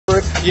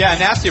Yeah,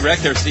 nasty wreck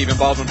there, Stephen.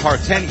 Baldwin Park,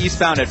 10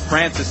 eastbound at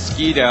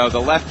Francisquito. The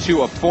left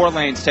 2 of 4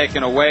 lanes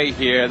taken away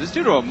here. This is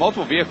due to a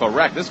multiple vehicle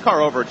wreck. This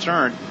car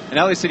overturned. And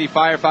LA City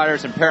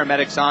firefighters and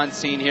paramedics on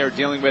scene here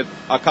dealing with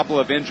a couple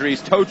of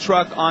injuries. Tow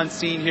truck on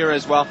scene here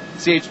as well.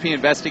 CHP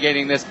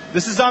investigating this.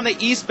 This is on the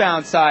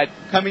eastbound side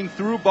coming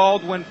through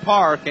Baldwin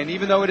Park. And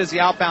even though it is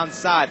the outbound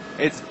side,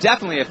 it's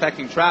definitely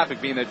affecting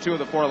traffic, being that 2 of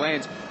the 4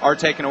 lanes are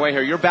taken away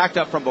here. You're backed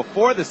up from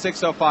before the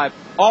 605.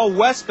 All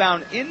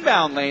westbound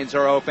inbound lanes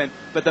are open,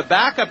 but the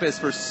backup is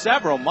for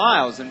several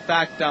miles. In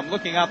fact, I'm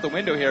looking out the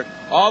window here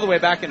all the way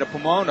back into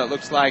Pomona. It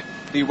looks like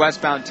the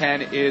westbound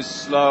 10 is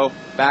slow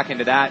back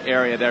into that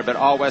area there, but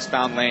all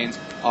westbound lanes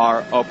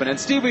are open. And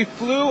Steve, we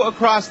flew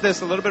across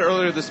this a little bit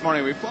earlier this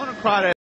morning. We've flown across it